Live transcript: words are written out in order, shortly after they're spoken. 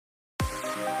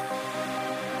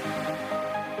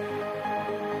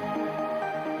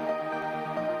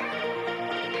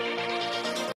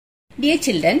Dear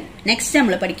children, next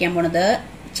നമ്മൾ പഠിക്കാൻ പോകുന്നത്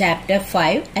chapter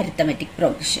 5 arithmetic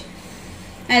progression.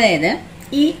 അതായത്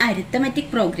ഈ arithmetic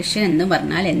progression എന്ന്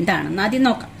പറഞ്ഞാൽ എന്താണെന്ന് ആദ്യം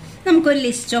നോക്കാം. നമുക്ക് ഒരു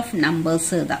ലിസ്റ്റ് ഓഫ് നമ്പേഴ്സ്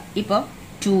എഴുതാം. ഇപ്പോൾ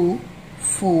 2,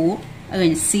 4,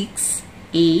 6,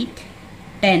 8,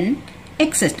 10,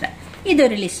 etc.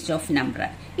 ഇതൊരു ലിസ്റ്റ് ഓഫ് നമ്പർ.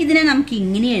 ഇതിനെ നമുക്ക്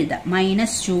ഇങ്ങനെ എഴുതാം.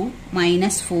 -2,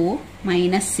 -4,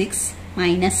 -6,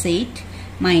 -8,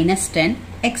 -10,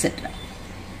 etc.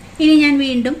 ഇനി ഞാൻ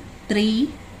വീണ്ടും 3,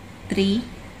 3,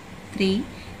 3,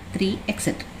 3, etc.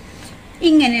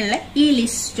 ഇങ്ങനെയുള്ള ഈ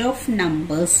ലിസ്റ്റ് ഓഫ്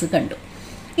നമ്പേഴ്സ് കണ്ടു.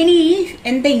 ഇനി ഈ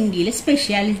എന്തെങ്കിലും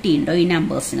സ്പെഷ്യാലിറ്റി ഉണ്ടോ ഈ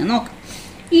നമ്പേഴ്സിന് നോക്കാം.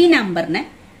 ഈ നമ്പറിനെ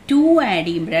 2 ആഡ്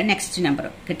ചെയ്യുമ്പോഴാണ് നെക്സ്റ്റ് നമ്പർ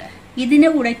കിട്ടുക. ഇതിൻ്റെ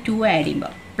കൂടെ 2 ആഡ്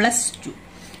ചെയ്യുമ്പോൾ +2,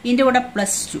 ഇതിൻ്റെ കൂടെ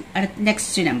 +2 അടുത്ത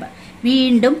നെക്സ്റ്റ് നമ്പർ,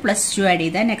 വീണ്ടും +2 ആഡ്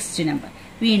ചെയ്താൽ നെക്സ്റ്റ് നമ്പർ,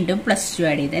 വീണ്ടും +2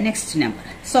 ആഡ് ചെയ്താൽ നെക്സ്റ്റ് നമ്പർ,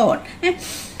 സോ ഓൺ.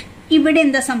 ഇവിടെ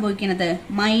എന്താ സംഭവിക്കുന്നത്?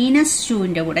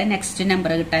 -2ന്റെ കൂടെ നെക്സ്റ്റ്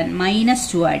നമ്പർ കിട്ടാൻ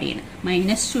 -2 ആഡ് ചെയ്യണം.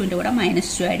 -2ന്റെ കൂടെ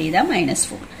 -2 ആഡ് ചെയ്താൽ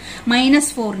 -4,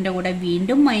 -4ന്റെ കൂടെ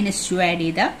വീണ്ടും -2 ആഡ്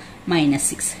ചെയ്താൽ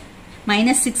 -6,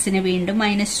 -6ന് വീണ്ടും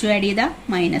 -2 ആഡ് ചെയ്താൽ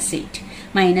 -8,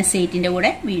 -8ന്റെ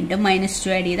കൂടെ വീണ്ടും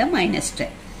 -2 ആഡ് ചെയ്താൽ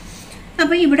 -10.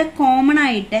 അപ്പൊ ഇവിടെ കോമൺ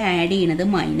ആയിട്ട് ആഡ് ചെയ്യുന്നത്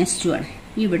 -2 ആണ്,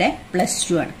 ഇവിടെ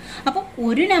 +2 ആണ്. അപ്പോൾ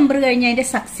ഒരു നമ്പർ കഴിഞ്ഞ് അതിന്റെ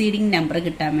സക്സീഡിങ് നമ്പർ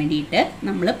കിട്ടാൻ വേണ്ടിയിട്ട്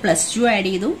നമ്മൾ +2 ആഡ്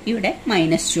ചെയ്തു, ഇവിടെ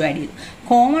 -2 ആഡ് ചെയ്തു.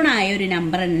 കോമൺ ആയ ഒരു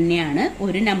നമ്പർ തന്നെയാണ്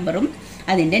ഒരു നമ്പറും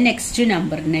അതിന്റെ നെക്സ്റ്റ്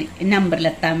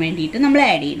നമ്പറിലെത്താൻ വേണ്ടിയിട്ട് നമ്മൾ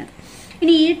ആഡ് ചെയ്യുന്നത്.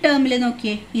 ഇനി ഈ ടേമിൽ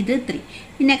നോക്കിയേ, ഇത് 3.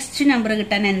 നെക്സ്റ്റ് നമ്പർ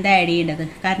കിട്ടാൻ എന്താ ആഡ് ചെയ്യേണ്ടത്?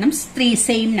 കാരണം 3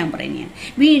 സെയിം നമ്പർ തന്നെയാണ്,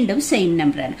 വീണ്ടും സെയിം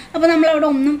നമ്പറാണ്. അപ്പൊ നമ്മൾ അവിടെ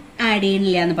ഒന്നും ആഡ്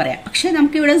ചെയ്യുന്നില്ല എന്ന് പറയാം. പക്ഷെ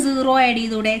നമുക്ക് ഇവിടെ 0 ആഡ്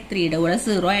ചെയ്തൂടെ? 3യുടെ കൂടെ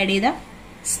 0 ആഡ് ചെയ്താൽ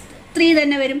 3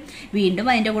 തന്നെ വരും, വീണ്ടും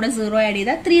അതിന്റെ കൂടെ 0 ആഡ്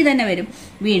ചെയ്താൽ 3 തന്നെ വരും,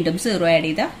 വീണ്ടും 0 ആഡ്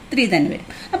ചെയ്താൽ 3 തന്നെ വരും.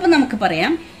 അപ്പൊ നമുക്ക്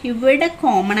പറയാം ഇവിടെ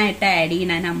കോമൺ ആയിട്ട് ആഡ്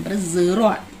ചെയ്യുന്ന നമ്പർ 0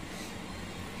 ആണ്.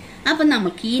 അപ്പൊ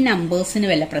നമുക്ക് ഈ നമ്പേഴ്സിന്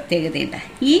വല്ല പ്രത്യേകതയുണ്ട്?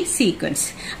 ഈ സീക്വൻസ്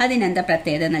അതിനെന്താ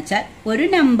പ്രത്യേകത എന്ന് വെച്ചാൽ, ഒരു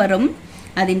നമ്പറും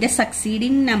അതിന്റെ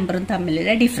സക്സീഡിങ് നമ്പറും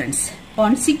തമ്മിലുള്ള ഡിഫറൻസ്.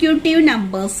 കോൺസിക്യൂട്ടീവ്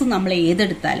നമ്പേഴ്സ് നമ്മൾ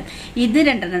ഏതെടുത്താലും, ഇത്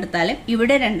 2 എടുത്താലും,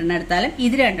 ഇവിടെ 2 എടുത്താലും,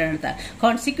 ഇത് 2 എടുത്താലും,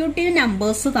 കോൺസിക്യൂട്ടീവ്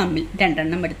നമ്പേഴ്സ് തമ്മിൽ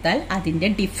 2 എടുത്താൽ അതിന്റെ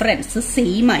ഡിഫറൻസ്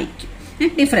സെയിം ആയിരിക്കും.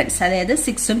 ഡിഫറൻസ് അതായത്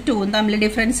 6ഉം 2ഉം തമ്മിലുള്ള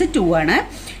ഡിഫറൻസ് 2 ആണ്,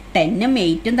 10ഉം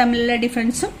 8ഉം തമ്മിലുള്ള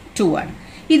ഡിഫറൻസും 2 ആണ്.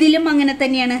 ഇതിലും അങ്ങനെ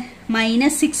തന്നെയാണ്.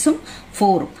 -6ഉം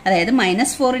 4ഉം, അതായത്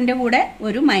 -4ന്റെ കൂടെ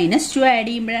ഒരു -2 ആഡ്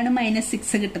ചെയ്യുമ്പോഴാണ്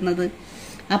 -6 കിട്ടുന്നത്.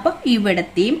 അപ്പൊ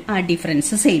ഇവിടത്തെയും ആ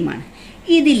ഡിഫറൻസ് സെയിം ആണ്,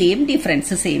 ഇതിലെയും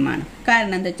ഡിഫറൻസ് സെയിം ആണ്.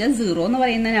 കാരണം എന്താ വെച്ചാൽ 0 എന്ന്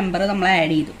പറയുന്ന നമ്പർ നമ്മൾ ആഡ്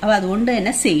ചെയ്തു, അപ്പൊ അതുകൊണ്ട്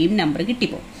തന്നെ സെയിം നമ്പർ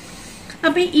കിട്ടിപ്പോകും.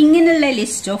 അപ്പൊ ഇങ്ങനെയുള്ള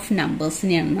ലിസ്റ്റ് ഓഫ്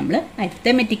നമ്പേഴ്സിനെയാണ് നമ്മൾ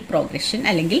അരിത്തമെറ്റിക് പ്രോഗ്രഷൻ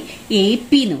അല്ലെങ്കിൽ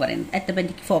AP എന്ന് പറയുന്നത്.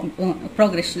 അരിത്തമെറ്റിക്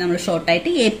പ്രോഗ്രഷൻ നമ്മൾ ഷോർട്ടായിട്ട്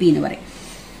AP എന്ന് പറയും.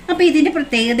 അപ്പൊ ഇതിന്റെ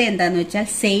പ്രത്യേകത എന്താന്ന് വെച്ചാൽ,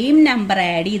 സെയിം നമ്പർ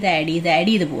ആഡ്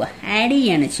ചെയ്ത് പോവുക, ആഡ്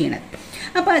ചെയ്യാണ് ചെയ്യണത്.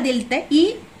 അപ്പൊ അതിലത്തെ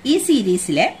ഈ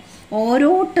സീരീസിലെ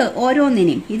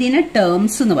ഓരോന്നിനെയും ഇതിനെ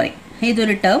ടേംസ് എന്ന് പറയും.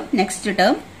 ഇതൊരു term, next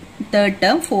term, third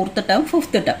term, fourth term,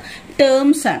 fifth term,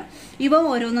 terms ആണ്. ഇവ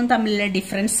ഓരോന്നും തമ്മിലുള്ള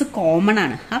ഡിഫറൻസ് കോമൺ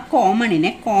ആണ്. ആ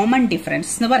കോമണിനെ കോമൺ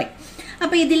ഡിഫറൻസ് എന്ന് പറയും.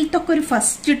 അപ്പൊ ഇതിലത്തൊക്കെ ഒരു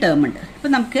ഫസ്റ്റ് ടേം ഉണ്ട്. അപ്പൊ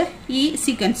നമുക്ക് ഈ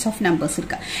സീക്വൻസ് ഓഫ് നമ്പേഴ്സ്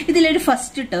എടുക്കാം. ഇതിലൊരു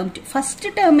ഫസ്റ്റ്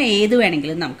ടേം ഏത്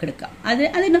വേണമെങ്കിലും നമുക്ക് എടുക്കാം.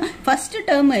 അതിന് ഫസ്റ്റ്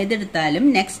ടേം ഏതെടുത്താലും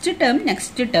നെക്സ്റ്റ്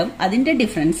ടേം അതിന്റെ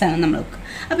ഡിഫറൻസ് ആണ് നമ്മൾ നോക്കുക.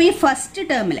 അപ്പൊ ഈ ഫസ്റ്റ്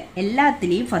ടേമിലെ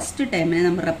എല്ലാത്തിലെയും ഫസ്റ്റ് ടേമിനെ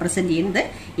നമ്മൾ റെപ്രസെന്റ് ചെയ്യുന്നത്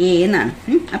A എന്നാണ്.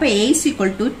 അപ്പൊ A =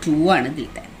 2 ആണ്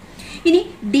ഇതിലത്തെ. ഇനി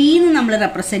D എന്ന് നമ്മൾ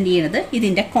റെപ്രസെന്റ് ചെയ്യുന്നത്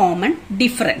ഇതിന്റെ common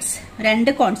difference.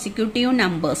 2 consecutive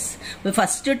numbers,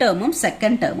 first ടേമും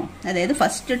second ടേമും, അതായത്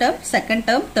first term, second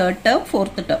term, third term,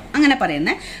 fourth term, അങ്ങനെ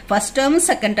പറയുന്നത് ഫസ്റ്റ് ടേമും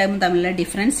സെക്കൻഡ് ടേമും തമ്മിലുള്ള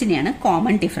ഡിഫറൻസിനെയാണ്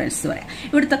കോമൺ ഡിഫറൻസ് എന്ന് പറയാം.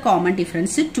 ഇവിടുത്തെ കോമൺ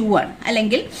ഡിഫറൻസ് 2 ആണ്.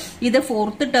 അല്ലെങ്കിൽ ഇത്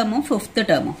ഫോർത്ത് ടേമും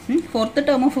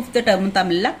ഫിഫ്ത്ത് ടേമും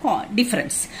തമ്മിലുള്ള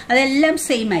ഡിഫറൻസ് അതെല്ലാം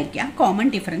സെയിം ആയിരിക്കും. ആ കോമൺ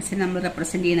ഡിഫറൻസിനെ നമ്മൾ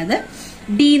റെപ്രസെന്റ് ചെയ്യുന്നത്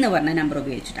D എന്ന് പറഞ്ഞ നമ്പർ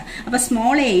ഉപയോഗിച്ചിട്ടാണ്. അപ്പൊ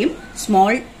സ്മോൾ എയും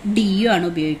സ്മോൾ ഡിയും ആണ്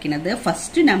ഉപയോഗിക്കുന്നത്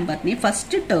ഫസ്റ്റ് നമ്പറിനെയും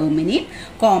ഫസ്റ്റ് ടേമിനെയും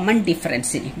കോമൺ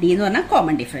ഡിഫറൻസിന്. D എന്ന് പറഞ്ഞാൽ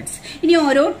കോമൺ ഡിഫറൻസ്. ഇനി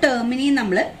ഓരോ ടേമിനെയും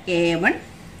നമ്മൾ A1,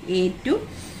 A2,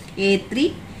 A3,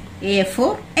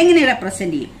 A4 എങ്ങനെ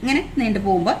റെപ്രസെന്റ് ചെയ്യും? ഇങ്ങനെ നീണ്ടു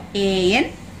പോകുമ്പോൾ AN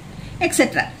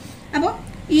എക്സെട്ര. അപ്പോൾ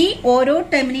ഈ ഓരോ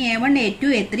ടേമിനും A1,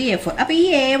 A2, A3, A4. അപ്പൊ ഈ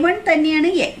A1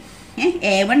 തന്നെയാണ്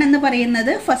A1 എന്ന്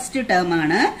പറയുന്നത് ഫസ്റ്റ് ടേം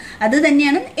ആണ്, അത്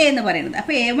തന്നെയാണ് A എന്ന് പറയുന്നത്.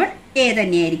 അപ്പൊ A1 A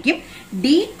തന്നെയായിരിക്കും. D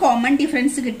കോമൺ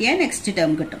ഡിഫറൻസ് കിട്ടിയാൽ നെക്സ്റ്റ്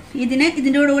ടേം കിട്ടും.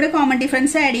 ഇതിന്റെ കൂടെ കോമൺ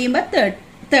ഡിഫറൻസ് ആഡ് ചെയ്യുമ്പോൾ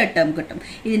തേർഡ് ടേം കിട്ടും.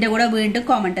 ഇതിന്റെ കൂടെ വീണ്ടും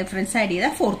കോമൺ ഡിഫറൻസ് ആഡ്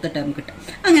ചെയ്താൽ ഫോർത്ത് ടേം കിട്ടും.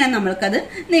 അങ്ങനെ നമ്മൾക്കത്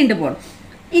നീണ്ടുപോകും.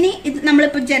 ഇനി ഇത്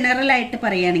നമ്മളിപ്പോൾ ജനറൽ ആയിട്ട്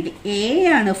പറയുകയാണെങ്കിൽ A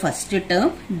ആണ് ഫസ്റ്റ് ടേം,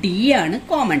 D ആണ്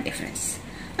കോമൺ ഡിഫറൻസ്.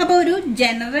 അപ്പോൾ ഒരു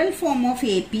ജനറൽ ഫോം ഓഫ്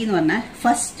AP എന്ന് പറഞ്ഞാൽ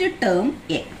first term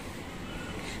A,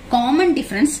 common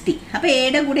difference D. അപ്പൊ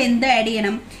എയുടെ കൂടെ എന്ത് ആഡ്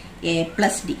ചെയ്യണം? A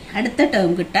plus D. അടുത്ത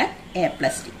ടേം കിട്ടാൻ A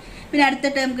plus D. പിന്നെ അടുത്ത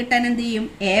ടേം കിട്ടാൻ എന്ത് ചെയ്യും?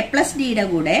 എ പ്ലസ് ഡിയുടെ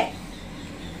കൂടെ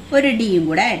ഒരു ഡിയും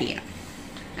കൂടെ ആഡ് ചെയ്യണം.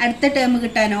 അടുത്ത ടേം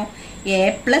കിട്ടാനോ എ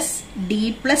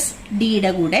പ്ലസ്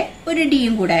ഡിയുടെ കൂടെ ഒരു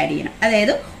ഡിയും കൂടെ ആഡ് ചെയ്യണം.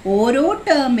 അതായത് ഓരോ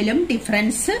ടേമിലും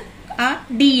ഡിഫറൻസ് ആ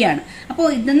ഡി ആണ്. അപ്പോൾ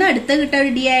ഇതിന്ന് അടുത്ത് കിട്ടാൻ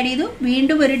ഒരു ഡി ആഡ് ചെയ്തു,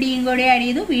 വീണ്ടും ഒരു ഡിയും കൂടെ ആഡ്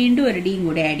ചെയ്തു, വീണ്ടും ഒരു ഡിയും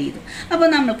കൂടെ ആഡ് ചെയ്തു. അപ്പോൾ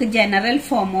നമുക്ക് general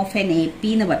form of N A P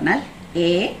എന്ന് പറഞ്ഞാൽ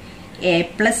എ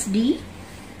പ്ലസ് ഡി,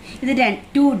 ഇത്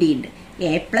 2D ഉണ്ട്,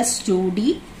 എ പ്ലസ് 2D,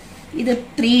 ഇത്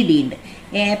 3D ഉണ്ട്,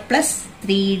 എ പ്ലസ്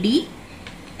 3D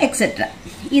എക്സെട്ര.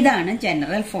 ഇതാണ്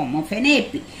general form of N A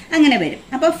P. അങ്ങനെ വരും.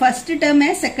 അപ്പോൾ first term A,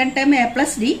 second term A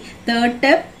plus D, third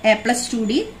term A plus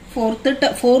 2D,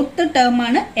 fourth term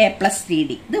ആണ് A plus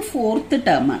 3D. ഇത് fourth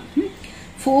term ആണ്.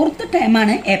 Fourth term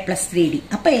ആണ് A plus 3D.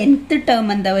 അപ്പൊ nth term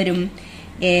എന്താ വരും?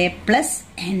 A plus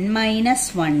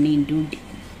n-1 into D.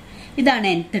 ഇതാണ്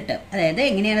nth term. അതായത്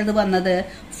എങ്ങനെയാണ് ഇത് വന്നത്?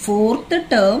 Fourth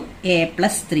term A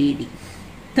plus 3D,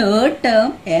 third term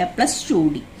A plus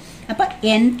 2D. അപ്പൊ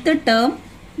nth ടേം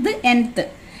ഇത്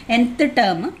nth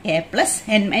ടേം എ പ്ലസ്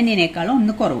എന്നിനേക്കാളും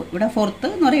ഒന്ന് കുറവ്. ഇവിടെ ഫോർത്ത്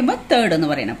എന്ന് പറയുമ്പോൾ തേർഡ് എന്ന്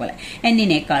പറയുന്ന പോലെ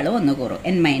എന്നിനേക്കാളും ഒന്ന് കുറവ്,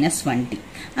 n-1d.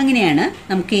 അങ്ങനെയാണ്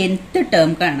നമുക്ക് nth ടേം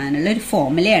കാണാനുള്ള ഒരു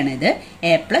ഫോർമുലയാണ് ഇത്,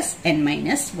 A plus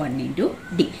n-1 into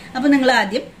D. അപ്പൊ നിങ്ങൾ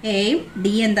ആദ്യം എയും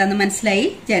ഡി എന്താന്ന് മനസ്സിലായി,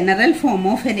 general form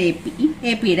of N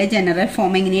A പിയുടെ ജനറൽ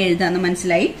ഫോം എങ്ങനെ എഴുതാന്ന്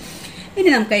മനസ്സിലായി. ഇനി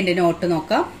നമുക്ക് അതിന്റെ നോട്ട്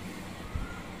നോക്കാം.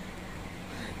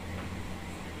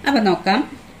 അപ്പൊ നോക്കാം,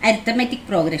 arithmetic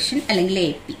progression അല്ലെങ്കിൽ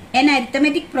AP. An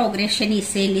arithmetic progression is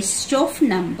a list of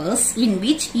numbers in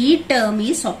which each term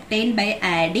is obtained by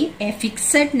adding a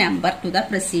fixed number to the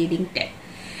preceding term,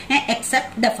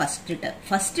 except the first term.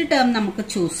 First term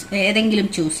നമുക്ക് ഏതെങ്കിലും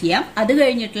choose ചെയ്യാം. അത്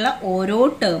കഴിഞ്ഞിട്ടുള്ള ഓരോ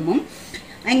ടേമും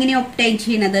എങ്ങനെ obtain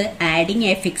ചെയ്യുന്നത്? Adding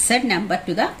A fixed number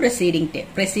two the preceding term.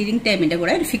 Preceding ടേമിന്റെ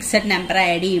കൂടെ ഒരു ഫിക്സഡ് നമ്പർ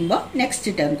ആഡ് ചെയ്യുമ്പോൾ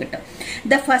നെക്സ്റ്റ് ടേം കിട്ടും.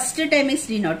 The first term is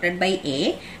denoted by A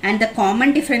and the common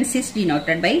difference is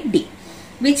denoted by D,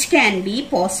 which can be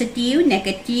positive,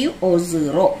 negative or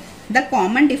zero. The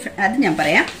common difference അത് ഞാൻ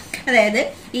പറയാം. അതായത്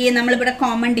ഈ നമ്മളിവിടെ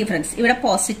കോമൺ ഡിഫറൻസ്, ഇവിടെ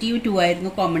positive 2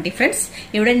 ആയിരുന്നു കോമൺ ഡിഫറൻസ്,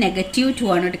 ഇവിടെ നെഗറ്റീവ്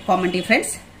 2 ആണ് കോമൺ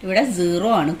ഡിഫറൻസ്, ഇവിടെ 0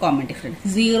 ആണ് കോമൺ ഡിഫറൻസ്.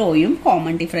 0യും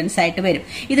കോമൺ ഡിഫറൻസ് ആയിട്ട് വരും.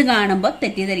 ഇത് കാണുമ്പോൾ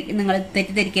നിങ്ങൾ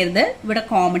തെറ്റിദ്ധരിക്കരുത്, ഇവിടെ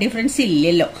കോമൺ ഡിഫറൻസ്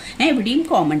ഇല്ലല്ലോ, ഇവിടെയും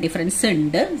കോമൺ ഡിഫറൻസ്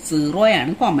ഉണ്ട്, 0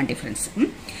 ആണ് കോമൺ ഡിഫറൻസ്.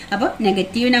 അപ്പൊ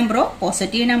നെഗറ്റീവ് നമ്പറോ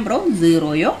പോസിറ്റീവ് നമ്പറോ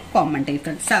 0യോ കോമൺ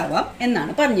ഡിഫറൻസ് ആവാം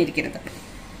എന്നാണ് പറഞ്ഞിരിക്കുന്നത്.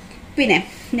 പിന്നെ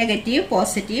നെഗറ്റീവ്,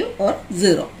 പോസിറ്റീവ് ഓർ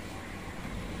 0.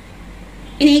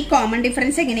 ഇനി കോമൺ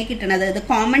ഡിഫറൻസ് എങ്ങനെ കിട്ടുന്നത്? The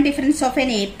common difference of N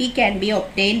A P can be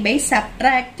obtained by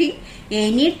subtracting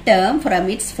any term from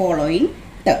its following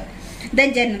term. The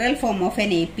general form of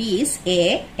an AP is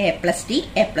a plus d,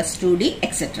 a plus 2d,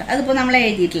 etc. അതിപ്പോ നമ്മൾ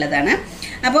എഴുതിയിട്ടുള്ളതാണ്.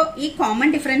 അപ്പോൾ ഈ common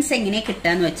difference എങ്ങനെ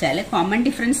കിട്ടാന്ന് വെച്ചാൽ, common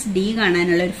difference D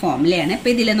കാണാനുള്ള ഒരു ഫോർമുലയാണ്. ഇപ്പൊ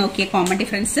ഇതിൽ നോക്കിയ common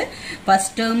difference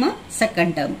first term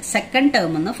second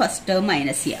term എന്ന് ഫസ്റ്റ് ടേം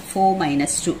മൈനസ് ചെയ്യുക. 4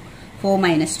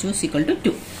 minus 2 is equal to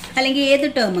 2. അല്ലെങ്കിൽ ഏത്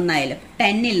ടേം എന്നായാലും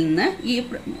 10ൽ നിന്ന് ഈ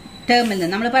ടേമിൽ നിന്ന്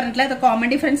നമ്മൾ പറഞ്ഞിട്ടുള്ള common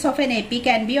difference of N A P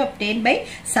can be obtained by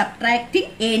subtracting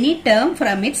any term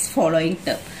from it's following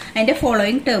term. അതിന്റെ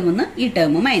ഫോളോയിങ് ടേം നിന്ന് ഈ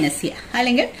ടേം മൈനസ് ചെയ്യുക.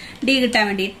 അല്ലെങ്കിൽ ഡി കിട്ടാൻ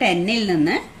വേണ്ടി 10ൽ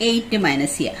നിന്ന് 8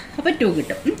 മൈനസ് ചെയ്യുക. അപ്പൊ 2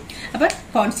 കിട്ടും. അപ്പൊ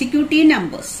കോൺസിക്യൂട്ടീവ്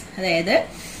നമ്പേഴ്സ്, അതായത്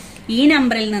ഈ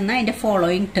നമ്പറിൽ നിന്ന് അതിന്റെ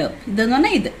ഫോളോയിങ് ടേം, ഇതെന്ന്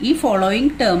പറഞ്ഞാൽ ഇത്, ഈ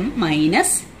ഫോളോയിങ് ടേം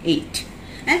മൈനസ് 8.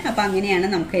 അപ്പൊ അങ്ങനെയാണ്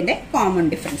നമുക്ക് അതിന്റെ കോമൺ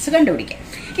ഡിഫറൻസ് കണ്ടുപിടിക്കാം.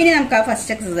 ഇനി നമുക്ക് ആ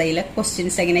ഫസ്റ്റ് എക്സസൈസിലെ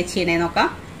ക്വസ്റ്റ്യൻസ് എങ്ങനെ ചെയ്യണേ നോക്കാം.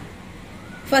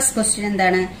 ഫസ്റ്റ് ക്വസ്റ്റ്യൻ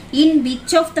എന്താണ്? In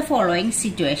which of the following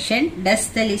situation does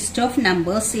the list of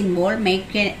numbers involve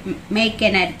make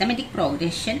an arithmetic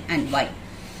progression and Y?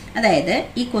 അതായത്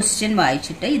ഈ ക്വസ്റ്റ്യൻ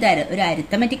വായിച്ചിട്ട് ഇത് ഒരു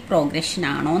അരിത്തമെറ്റിക് പ്രോഗ്രഷൻ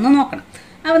ആണോ എന്ന് നോക്കണം.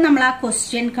 അപ്പൊ നമ്മൾ ആ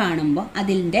ക്വസ്റ്റ്യൻ കാണുമ്പോൾ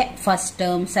അതിന്റെ first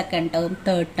term, second term,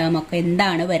 third term ഒക്കെ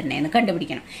എന്താണ് വരുന്നതെന്ന്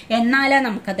കണ്ടുപിടിക്കണം. എന്നാലേ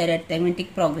നമുക്കതൊരു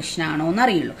അരിത്തമെറ്റിക് പ്രോഗ്രഷൻ ആണോ എന്ന്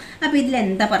അറിയുള്ളൂ. അപ്പൊ ഇതിൽ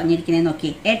എന്താ പറഞ്ഞിരിക്കുന്നത്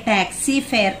നോക്കി. A taxi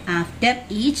fair after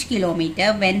each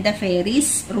kilometre when the fair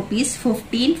is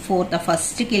 ₹15 for the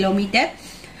first kilometre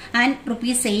and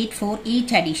 ₹8 for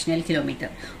each additional kilometre.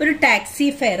 ഒരു ടാക്സി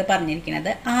ഫെയർ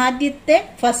പറഞ്ഞിരിക്കുന്നത് ആദ്യത്തെ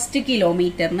ഫസ്റ്റ്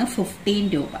കിലോമീറ്ററിന് 15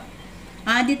 രൂപ.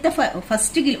 ആദ്യത്തെ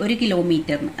ഫസ്റ്റ് ഒരു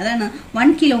കിലോമീറ്ററിന്, അതാണ്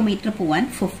 1 കിലോമീറ്റർ പോവാൻ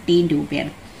 15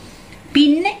 രൂപയാണ്.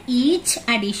 പിന്നെ ഈച്ച്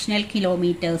അഡീഷണൽ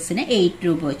കിലോമീറ്റേഴ്സിന് 8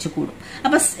 രൂപ വെച്ച് കൂടും.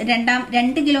 അപ്പൊ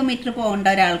 2 കിലോമീറ്റർ പോകേണ്ട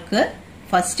ഒരാൾക്ക്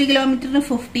ഫസ്റ്റ് കിലോമീറ്ററിന്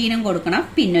 15 കൊടുക്കണം,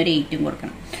 പിന്നെ ഒരു 8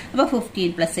 കൊടുക്കണം. അപ്പൊ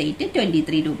 15 + 8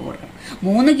 23 രൂപ കൊടുക്കണം.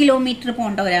 3 കിലോമീറ്റർ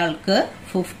പോകേണ്ട ഒരാൾക്ക്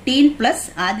 15 പ്ലസ്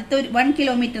ആദ്യത്തെ 1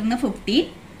 കിലോമീറ്ററിന് 15,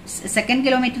 സെക്കൻഡ്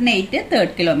കിലോമീറ്ററിന് 8,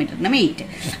 തേർഡ് കിലോമീറ്ററിനും 8.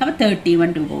 അപ്പൊ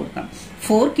 31 രൂപ കൊടുക്കണം.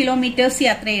 4 കിലോമീറ്റേഴ്സ്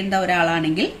യാത്ര ചെയ്യേണ്ട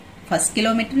ഒരാളാണെങ്കിൽ ഫസ്റ്റ്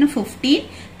കിലോമീറ്ററിന് 15,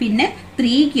 പിന്നെ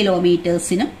 3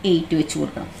 കിലോമീറ്റേഴ്സിനും 8 വെച്ച്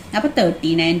കൊടുക്കണം. അപ്പൊ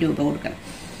 39 രൂപ കൊടുക്കണം.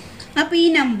 അപ്പൊ ഈ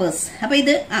നമ്പേഴ്സ്, അപ്പൊ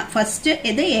ഇത് ഫസ്റ്റ്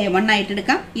ഇത് A1 ആയിട്ട്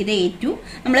എടുക്കാം, ഇത് A2.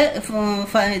 നമ്മള്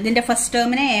ഇതിന്റെ first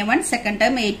ടേമിനെ A1, second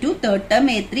term A2, third term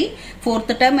A3,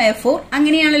 fourth term A4,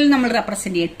 അങ്ങനെയാണല്ലോ നമ്മൾ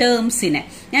റെപ്രസെന്റ് ചെയ്യുക ടേംസിനെ.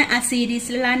 ആ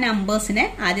സീരീസിലുള്ള ആ നമ്പേഴ്സിനെ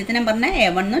ആദ്യത്തെ നമ്പറിനെ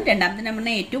A1, രണ്ടാമത്തെ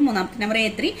നമ്പറിനെ A2, മൂന്നാമത്തെ നമ്പർ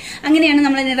A3, അങ്ങനെയാണ്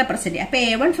നമ്മൾ ഇതിനെ റെപ്രസെന്റ് ചെയ്യുക. അപ്പൊ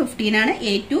A1 15 ആണ്,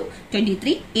 A2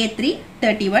 23, A3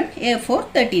 31, A4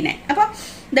 39. അപ്പൊ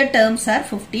the terms are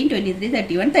 15, 23,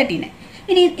 31, 39.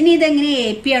 ഇനി ഇതെങ്ങനെ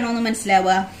AP ആണോ എന്ന്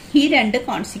മനസ്സിലാവുക? ഈ രണ്ട്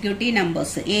കോൺസിക്യൂട്ടീവ്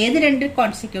നമ്പേഴ്സ്, ഏത് രണ്ട്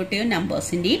കോൺസിക്യൂട്ടീവ്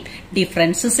നമ്പേഴ്സിന്റെയും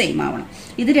ഡിഫറൻസ് സെയിം ആവണം.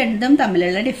 ഇത് രണ്ടും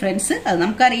തമ്മിലുള്ള ഡിഫറൻസ് അത്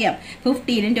നമുക്കറിയാം.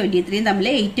 15ഉം 23ഉം തമ്മിൽ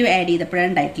 8 ആഡ്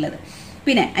ചെയ്തപ്പോഴാണ് ഉണ്ടായിട്ടുള്ളത്.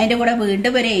 പിന്നെ അതിന്റെ കൂടെ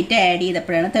വീണ്ടും ഒരു 8 ആഡ്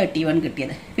ചെയ്തപ്പോഴാണ് 31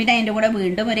 കിട്ടിയത്. പിന്നെ അതിന്റെ കൂടെ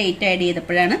വീണ്ടും ഒരു 8 ആഡ്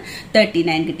ചെയ്തപ്പോഴാണ്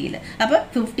 39 കിട്ടിയത്. അപ്പൊ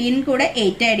 15 കൂടെ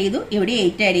 8 ആഡ് ചെയ്തു, ഇവിടെ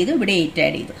 8 ആഡ് ചെയ്തു, ഇവിടെ 8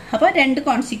 ആഡ് ചെയ്തു. അപ്പൊ രണ്ട്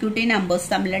കോൺസിക്യൂട്ടീവ് നമ്പേഴ്സ്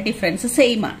തമ്മിലുള്ള ഡിഫറൻസ്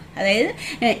സെയിം ആണ്, അതായത്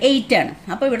 8 ആണ്.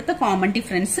 അപ്പൊ ഇവിടുത്തെ കോമൺ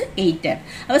ഡിഫറൻസ് 8 ആണ്.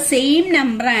 അപ്പൊ സെയിം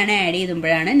നമ്പർ ആണ് ആഡ്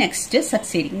ചെയ്തുമ്പോഴാണ് നെക്സ്റ്റ്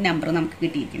സക്സീഡിങ് നമ്പർ നമുക്ക്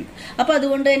കിട്ടിയിരിക്കുന്നത്. അപ്പൊ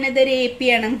അതുകൊണ്ട് തന്നെ ഇതൊരു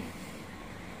AP ആണ്.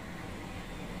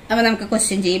 അപ്പൊ നമുക്ക്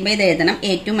ക്വസ്റ്റ്യൻ ചെയ്യുമ്പോൾ ഇത് എഴുതണം.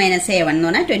 A2 മൈനസ് A1 എന്ന്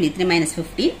പറഞ്ഞാൽ 23 minus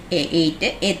 15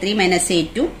 8, A3 minus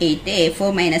A2 8, A4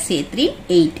 minus A3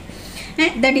 8.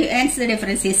 The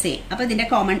difference is same. അപ്പൊ ഇതിന്റെ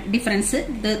കോമൺ ഡിഫറൻസ്,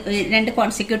 രണ്ട്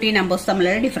കോൺസിക്യൂട്ടീവ് നമ്പേഴ്സ്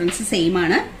തമ്മിലുള്ള ഡിഫറൻസ് സെയിം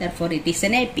ആണ്. therefore it is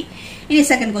an AP. ഇനി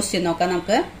സെക്കൻഡ് ക്വസ്റ്റ്യൻ നോക്കാം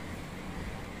നമുക്ക്.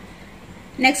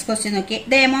 Next question, okay.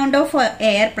 The amount of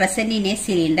air present in a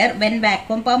cylinder when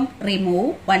vacuum pump remove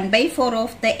 1/4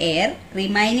 of the air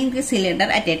remaining the cylinder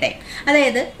at a time.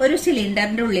 അതായത് ഒരു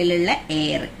സിലിണ്ടറിന്റെ ഉള്ളിലുള്ള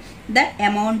air, the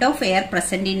amount of air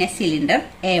present in a cylinder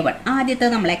A1. ആദ്യത്തെ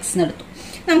നമ്മൾ X എടുത്തു.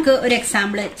 നമുക്ക് ഒരു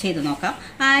example ചെയ്ത് നോക്കാം.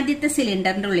 ആദ്യത്തെ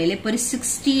സിലിണ്ടറിന്റെ ഉള്ളിൽ ഇപ്പൊ ഒരു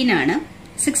 16 ആണ്,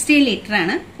 16 ലിറ്റർ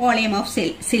ആണ് volume of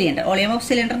cylinder. Volume of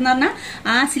cylinder എന്ന് പറഞ്ഞാൽ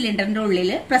ആ സിലിണ്ടറിന്റെ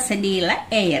ഉള്ളിൽ പ്രസന്റ് ചെയ്യുന്ന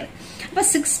എയർ. അപ്പൊ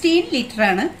 16 ലിറ്റർ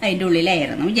ആണ് അതിന്റെ ഉള്ളിൽ എയർ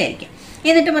എന്ന് വിചാരിക്കാം.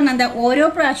 എന്നിട്ട് പറഞ്ഞാൽ എന്താ, ഓരോ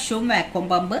പ്രാവശ്യവും വാക്വം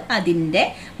പമ്പ് അതിന്റെ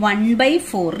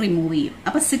 1/4 റിമൂവ് ചെയ്യും.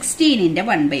 അപ്പൊ 16ന്റെ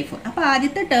 1/4. അപ്പൊ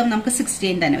ആദ്യത്തെ ടേം നമുക്ക്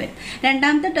 16 തന്നെ വരും.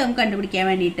 രണ്ടാമത്തെ ടേം കണ്ടുപിടിക്കാൻ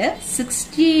വേണ്ടിയിട്ട്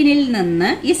 16ൽ നിന്ന്,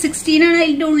 ഈ 16 ആണ്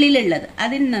അതിന്റെ ഉള്ളിലുള്ളത്,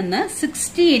 അതിൽ നിന്ന്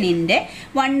 16ന്റെ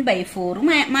 1/4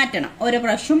 മാറ്റണം. ഓരോ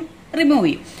പ്രാവശ്യവും റിമൂവ്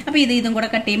ചെയ്യും. അപ്പൊ ഇതും കൂടെ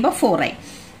കട്ട് ചെയ്യുമ്പോൾ 4 ആയി.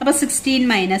 അപ്പൊ 16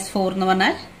 മൈനസ് 4 എന്ന്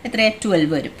പറഞ്ഞാൽ എത്രയാ? 12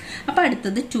 വരും. അപ്പൊ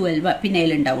അടുത്തത് 12 പിന്നെ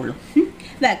അതിലുണ്ടാവുള്ളൂ.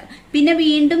 പിന്നെ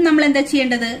വീണ്ടും നമ്മൾ എന്താ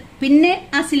ചെയ്യേണ്ടത്? പിന്നെ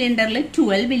ആ സിലിണ്ടറിൽ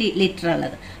 12 ലിറ്റർ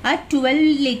ഉള്ളത്, ആ 12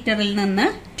 ലിറ്ററിൽ നിന്ന്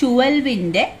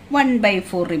 12ന്റെ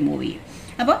 1/4 റിമൂവ് ചെയ്യും.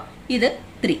 അപ്പൊ ഇത്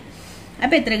 3.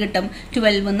 അപ്പൊ എത്ര കിട്ടും?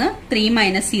 12 3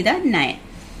 മൈനസ് ചെയ്ത 9.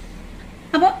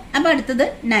 അപ്പൊ അടുത്തത്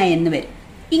 9 വരും.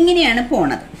 ഇങ്ങനെയാണ്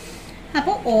പോണത്.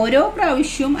 അപ്പോൾ ഓരോ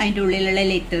പ്രാവശ്യവും അതിൻ്റെ ഉള്ളിലുള്ള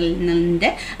ലിറ്ററിൽ നിന്ന്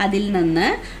അതിൽ നിന്ന്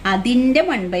അതിൻ്റെ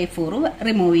 1/4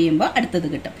 റിമൂവ് ചെയ്യുമ്പോൾ അടുത്തത്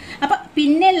കിട്ടും. അപ്പൊ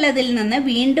പിന്നെ ഉള്ളതിൽ നിന്ന്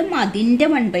വീണ്ടും അതിൻ്റെ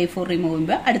 1/4 റിമൂവ്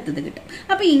ചെയ്യുമ്പോൾ അടുത്തത് കിട്ടും.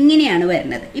 അപ്പൊ ഇങ്ങനെയാണ്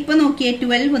വരുന്നത്. ഇപ്പൊ നോക്കിയേ,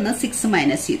 12 6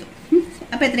 മൈനസ് ചെയ്തു.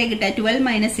 അപ്പൊ എത്ര കിട്ടുക? 12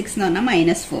 മൈനസ് 6 എന്ന് പറഞ്ഞാൽ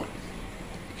 -4.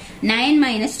 9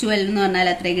 മൈനസ് 12 എന്ന്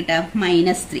പറഞ്ഞാൽ എത്ര കിട്ടുക?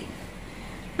 -3.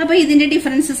 അപ്പൊ ഇതിന്റെ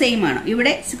ഡിഫറൻസ് സെയിം ആണ്.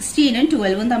 ഇവിടെ 16ഉം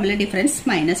 12ഉം തമ്മിൽ ഡിഫറൻസ്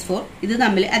 -4. ഇത്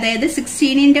തമ്മിൽ, അതായത്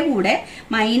 16ന്റെ കൂടെ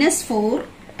 -4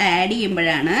 ആഡ്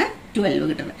ചെയ്യുമ്പോഴാണ് 12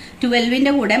 കിട്ടുന്നത്.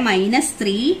 12ന്റെ കൂടെ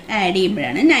 -3 ആഡ്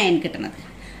ചെയ്യുമ്പോഴാണ് 9 കിട്ടുന്നത്.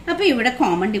 അപ്പൊ ഇവിടെ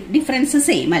കോമൺ ഡിഫറൻസ്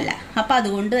സെയിം അല്ല. അപ്പൊ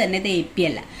അതുകൊണ്ട് തന്നെ ഇത് AP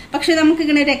അല്ല. പക്ഷെ നമുക്ക്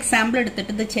ഇങ്ങനെ ഒരു എക്സാമ്പിൾ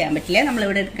എടുത്തിട്ട് ഇത് ചെയ്യാൻ പറ്റില്ല. നമ്മൾ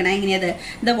ഇവിടെ എടുക്കണ എങ്ങനെയത്?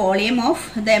 The volume of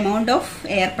the amount of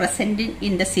air present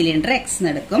in the cylinder X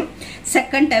എടുക്കും.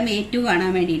 സെക്കൻഡ് ടേം A2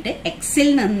 കാണാൻ വേണ്ടിയിട്ട് Xൽ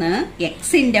നിന്ന്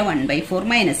Xന്റെ 1/4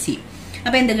 മൈനസ് ചെയ്യും.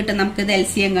 അപ്പൊ എന്ത് കിട്ടും നമുക്ക്? ഇത്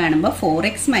LCM കാണുമ്പോൾ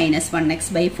 4x മൈനസ്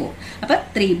 1x/4. അപ്പൊ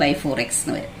 3/4x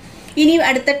എന്ന് വരും. ഇനി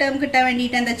അടുത്ത ടേം കിട്ടാൻ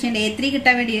വേണ്ടിയിട്ട് എന്താ ചെയ്യേണ്ടത്? A3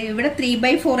 കിട്ടാൻ വേണ്ടി ഇവിടെ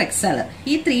 3/4x ആണ്.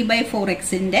 ഈ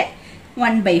 3/4xന്റെ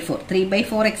 1/4,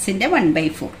 3/4xന്റെ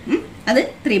 1/4, അത്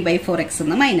 3/4x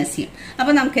എന്ന് മൈനസ് ചെയ്യും.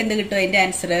 അപ്പൊ നമുക്ക് എന്ത് കിട്ടും അതിന്റെ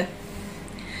ആൻസർ?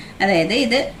 അതായത്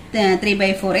ഇത്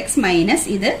 3/4x മൈനസ്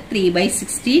ഇത്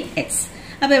 3/16x.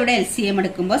 അപ്പൊ ഇവിടെ LCM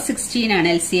എടുക്കുമ്പോൾ 16 ആണ്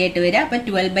LCM ആയിട്ട് വരിക. അപ്പൊ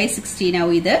 12/16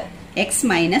 ആവും ഇത് x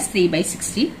മൈനസ്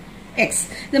 3/16x.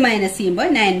 ഇത് മൈനസ് ചെയ്യുമ്പോൾ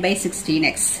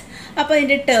 9/16x. അപ്പൊ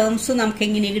ഇതിന്റെ ടേംസ് നമുക്ക്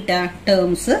എങ്ങനെ കിട്ടുക?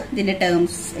 ടേംസ്, ഇതിന്റെ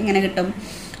ടേംസ് എങ്ങനെ കിട്ടും?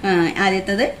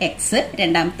 ആദ്യത്തത് x,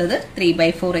 രണ്ടാമത്തത്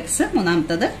 3/4x,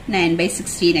 മൂന്നാമത്തത്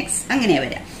 9/16x, അങ്ങനെയാ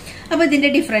വരാം. അപ്പൊ ഇതിന്റെ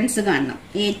ഡിഫറൻസ് കാണണം.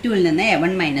 A2ൽ നിന്ന്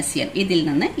A1 മൈനസ് ചെയ്യണം, ഇതിൽ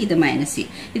നിന്ന് ഇത് മൈനസ്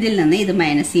ചെയ്യും, ഇതിൽ നിന്ന് ഇത്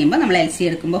മൈനസ് ചെയ്യുമ്പോൾ നമ്മൾ LCM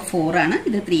എടുക്കുമ്പോൾ 4 ആണ്.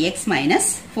 ഇത് 3x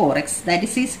minus 4x, that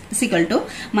is equal to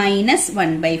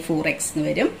 -1/4x എന്ന്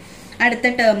വരും. അടുത്ത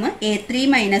ടേം A3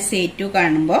 മൈനസ് A2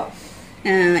 കാണുമ്പോൾ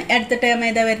അടുത്ത ടേം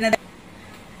ഏതാ വരുന്നത്?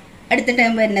 അടുത്ത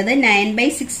ടേം വരുന്നത്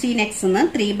 9/16x എന്ന്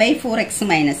 3/4x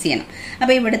മൈനസ് ചെയ്യണം.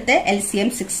 അപ്പൊ ഇവിടുത്തെ LCM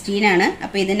 16 ആണ്.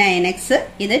 അപ്പൊ ഇത് 9x,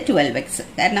 ഇത് 12x.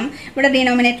 കാരണം ഇവിടെ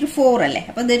ഡിനോമിനേറ്റർ 4 അല്ലേ,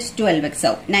 അപ്പൊ ഇത് 12x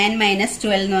ആവും. 9 -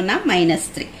 12 എന്ന് പറഞ്ഞാൽ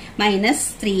 -3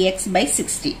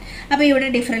 -3x/16. അപ്പൊ ഇവിടെ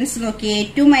ഡിഫറൻസ് നോക്കി,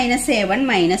 A2 - A1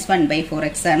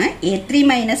 -1/4x ആണ്. A3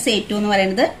 - A2 എന്ന്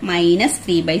പറയുന്നത്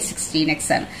 -3/16x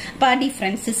ആണ്. അപ്പൊ ആ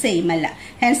ഡിഫറൻസ് സെയിം അല്ല.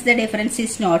 Hence the difference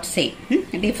is not same.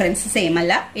 Difference same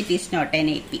അല്ല, it is not N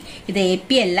AP. ഇത് AP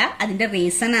അല്ല. അതിന്റെ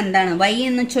റീസൺ എന്താണ്? വൈ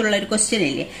എന്ന് വെച്ചുള്ള ഒരു ക്വസ്റ്റ്യൻ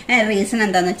ഇല്ലേ, റീസൺ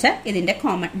എന്താന്ന് വെച്ചാൽ ഇതിന്റെ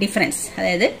കോമൺ ഡിഫറൻസ്,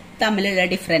 അതായത് തമ്മിലുള്ള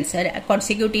ഡിഫറൻസ്,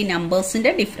 കോൺസിക്യൂട്ടീവ്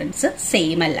നമ്പേഴ്സിന്റെ ഡിഫറൻസ്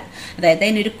സെയിം അല്ല, അതായത്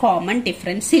അതിനൊരു കോമൺ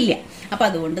ഡിഫറൻസ് ഇല്ല. അപ്പൊ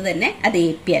അതുകൊണ്ട് തന്നെ അത്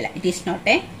AP അല്ല, it is not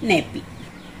N AP.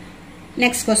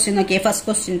 Next question നോക്കിയേ. ഫസ്റ്റ്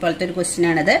ക്വസ്റ്റ്യൻ പോലത്തെ ഒരു ക്വസ്റ്റ്യൻ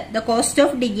ആണത്. The cost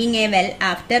of digging A well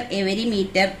after every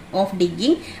metre of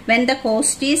digging when the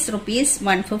cost is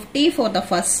 ₹150 for the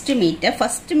first metre.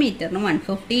 First മീറ്ററിന്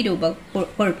 150 രൂപ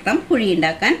കൊടുക്കണം കുഴി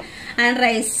ഉണ്ടാക്കാൻ.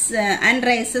 And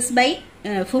rises by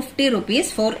 50 rupees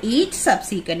for each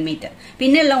subsequent metre.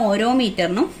 പിന്നെയുള്ള ഓരോ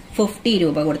മീറ്ററിനും 50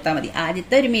 രൂപ കൊടുത്താൽ മതി.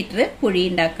 ആദ്യത്തെ ഒരു മീറ്റർ കുഴി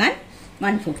ഉണ്ടാക്കാൻ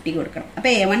 150 കൊടുക്കണം. അപ്പൊ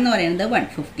A1 എന്ന് പറയുന്നത്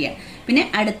 150 ആണ്. പിന്നെ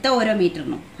അടുത്ത ഓരോ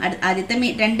മീറ്ററിനും ആദ്യത്തെ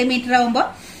 2 മീറ്റർ ആവുമ്പോൾ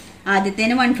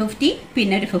ആദ്യത്തേന് 150,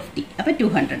 പിന്നെ ഒരു 50, അപ്പൊ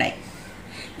 200 ആയി.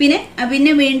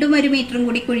 പിന്നെ വീണ്ടും ഒരു മീറ്ററും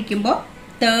കൂടി കുഴിക്കുമ്പോൾ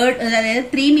അതായത്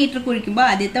 3 മീറ്റർ കുഴിക്കുമ്പോൾ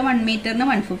ആദ്യത്തെ 1 മീറ്ററിന്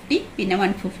 150, പിന്നെ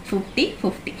 150,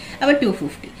 50, അപ്പൊ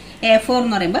 250. A4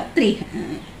 എന്ന് പറയുമ്പോൾ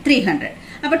 300.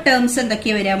 അപ്പൊ ടേംസ്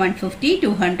എന്തൊക്കെയാ വരിക? 150,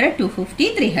 200, 250,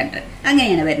 300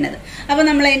 അങ്ങനെയാണ് വരുന്നത്. അപ്പൊ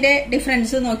നമ്മൾ അതിന്റെ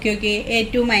ഡിഫറൻസ് നോക്കി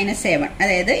A2 - A1,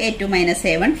 അതായത് A2 -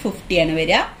 A1 50 ആണ്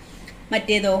വരിക.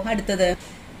 മറ്റേതോ അടുത്തത്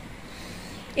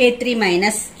A3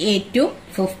 - A2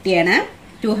 50 ആണ്.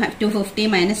 250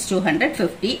 - 200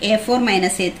 50. A4 -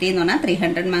 A3 എന്ന് പറഞ്ഞാൽ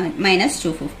 300 -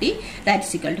 250,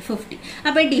 ദാറ്റ്സ് ഈക്വൽ ടു 50.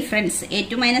 അപ്പൊ difference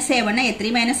A2 - A1, A3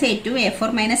 - A2, A4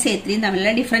 - A3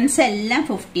 തമ്മിലുള്ള ഡിഫറൻസ് എല്ലാം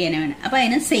 50 തന്നെയാണ്. അപ്പൊ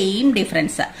അതിന് സെയിം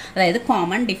ഡിഫറൻസ്, അതായത്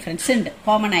കോമൺ ഡിഫറൻസ് ഉണ്ട്,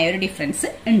 കോമൺ ആയ ഒരു ഡിഫറൻസ്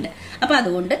ഉണ്ട്. അപ്പൊ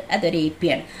അതുകൊണ്ട് അതൊരു AP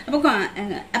ആണ്.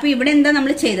 അപ്പൊ ഇവിടെ എന്താ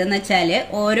നമ്മൾ ചെയ്തതെന്ന് വെച്ചാല്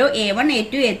ഓരോ A1,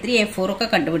 A2, A3, A4 ഒക്കെ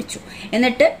കണ്ടുപിടിച്ചു.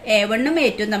 എന്നിട്ട് A1ഉം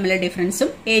A2 തമ്മിലുള്ള ഡിഫറൻസും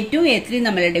A2, A3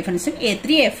 തമ്മിലുള്ള ഡിഫറൻസും A3,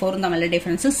 A4 തമ്മിലുള്ള ഡിഫറൻസ്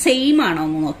സെയിം ആണോ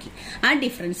എന്ന് നോക്കി. ആ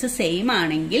ഡിഫറൻസ് സെയിം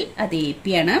ആണെങ്കിൽ അത് AP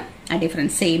ആണ്, ആ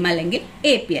ഡിഫറൻസ് സെയിം അല്ലെങ്കിൽ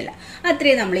AP അല്ല.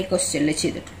 അത്രയും നമ്മൾ ഈ ക്വസ്റ്റ്യനിൽ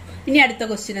ചെയ്തിട്ടു. ഇനി അടുത്ത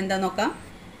ക്വസ്റ്റ്യൻ എന്താ നോക്കാം.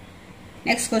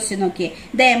 നെക്സ്റ്റ് ക്വസ്റ്റ്യൻ നോക്കിയേ.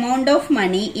 The amount of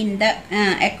money in the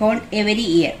account every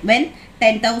year when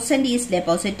 10,000 is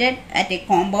deposited at a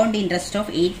compound interest of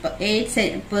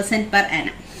 8% per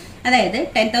annum. അതായത്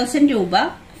 10,000 രൂപ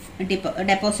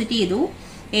ഡെപ്പോസിറ്റ് ചെയ്തു,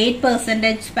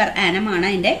 8% per annum ആണ്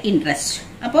അതിന്റെ ഇൻട്രസ്റ്റ്.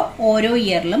 അപ്പോൾ ഓരോ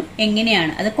ഇയറിലും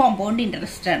എങ്ങനെയാണ് അത്? കോമ്പൗണ്ട്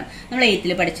ഇൻട്രസ്റ്റ് ആണ്. നമ്മൾ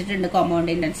 8th പഠിച്ചിട്ടുണ്ട് കോമ്പൗണ്ട്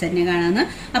ഇൻട്രസ്റ്റ് തന്നെ കാണുന്നത്.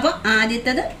 അപ്പൊ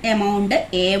ആദ്യത്തത് എമൗണ്ട്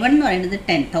A1 എന്ന് പറയുന്നത്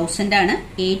 10,000 ആണ്.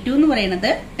 A2 എന്ന് പറയുന്നത്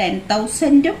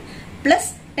 10,000 പ്ലസ്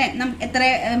നമുക്ക് എത്ര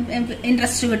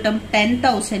ഇൻട്രസ്റ്റ് കിട്ടും?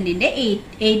 10,000ന്റെ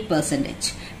 8%.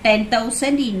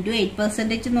 10,000 ഇൻറ്റു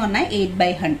 8% എന്ന് പറഞ്ഞാൽ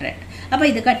 8/100. അപ്പൊ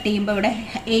ഇത് കട്ട് ചെയ്യുമ്പോൾ ഇവിടെ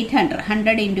 800,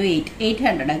 100 ഇൻറ്റു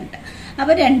 800 കിട്ടുക.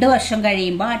 അപ്പൊ 2 വർഷം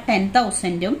കഴിയുമ്പോൾ ആ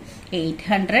 10,000ഉം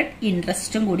 800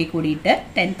 ഇൻട്രസ്റ്റും കൂടിയിട്ട്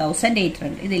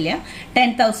 10,800 ഇതില്ല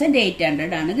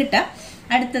 10,800 ആണ് കിട്ടുക.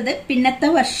 അടുത്തത് പിന്നത്തെ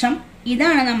വർഷം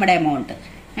ഇതാണ് നമ്മുടെ എമൗണ്ട്.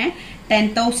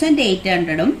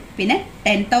 10,800ഉം പിന്നെ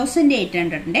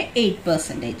 10,800ന്റെ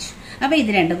 8%. അപ്പൊ ഇത്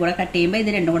രണ്ടും കൂടെ കട്ട് ചെയ്യുമ്പോൾ ഇത്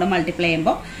രണ്ടും കൂടെ മൾട്ടിപ്ലൈ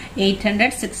ചെയ്യുമ്പോൾ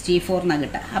 864 എന്നാണ്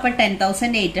കിട്ടുക. അപ്പൊ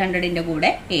 10,800ന്റെ കൂടെ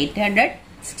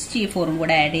 864ഉം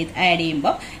കൂടെ ആഡ്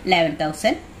ചെയ്യുമ്പോൾ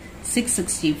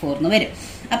 11,664 എന്ന് വരും.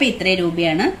 അപ്പൊ ഇത്രയും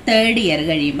രൂപയാണ് 3rd ഇയർ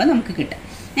കഴിയുമ്പോൾ നമുക്ക് കിട്ടുക.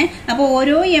 അപ്പൊ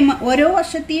ഓരോ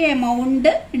വർഷത്തെയും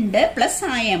എമൗണ്ട് ഉണ്ട്, പ്ലസ്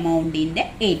ആ എമൗണ്ടിന്റെ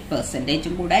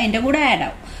 8%ഉം കൂടെ അതിന്റെ കൂടെ ആഡ്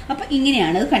ആവും. അപ്പൊ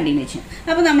ഇങ്ങനെയാണ് ഇത് കണ്ടിന്യൂ ചെയ്യുന്നത്.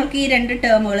 അപ്പൊ നമുക്ക് ഈ 2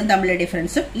 ടേമുകളും തമ്മിലുള്ള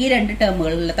ഡിഫറൻസും ഈ 2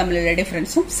 ടേമുകളിൽ തമ്മിലുള്ള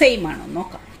ഡിഫറൻസും സെയിം ആണോ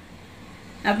നോക്കാം.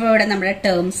 അപ്പോൾ ഇവിടെ നമ്മുടെ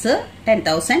ടേംസ്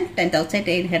 10,000,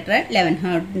 10,800,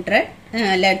 1100,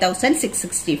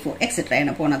 11,664 എക്സെട്ര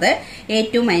ആണ് പോണത്.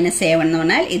 A2 - A1 എന്ന്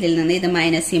പറഞ്ഞാൽ ഇതിൽ നിന്ന് ഇത്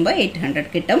മൈനസ് ചെയ്യുമ്പോൾ 800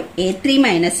 കിട്ടും. A3 -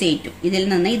 A2 ഇതിൽ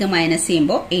നിന്ന് ഇത് മൈനസ്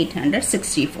ചെയ്യുമ്പോൾ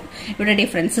 864. ഇവിടെ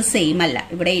ഡിഫറൻസ് സെയിം അല്ല.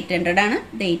 ഇവിടെ 800 ആണ്,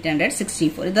 ഇത്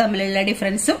 864. ഇത് തമ്മിലുള്ള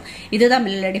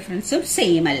ഡിഫറൻസും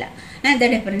സെയിം അല്ല. The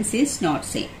difference is not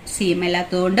same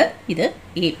അല്ലാത്തതുകൊണ്ട് ഇത്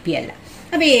AP അല്ല.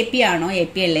 അപ്പൊ AP ആണോ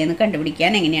AP അല്ലേ എന്ന്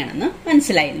കണ്ടുപിടിക്കാൻ എങ്ങനെയാണെന്ന്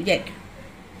മനസ്സിലായെന്ന് വിചാരിക്കും.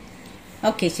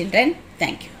 Okay children,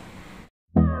 thank you.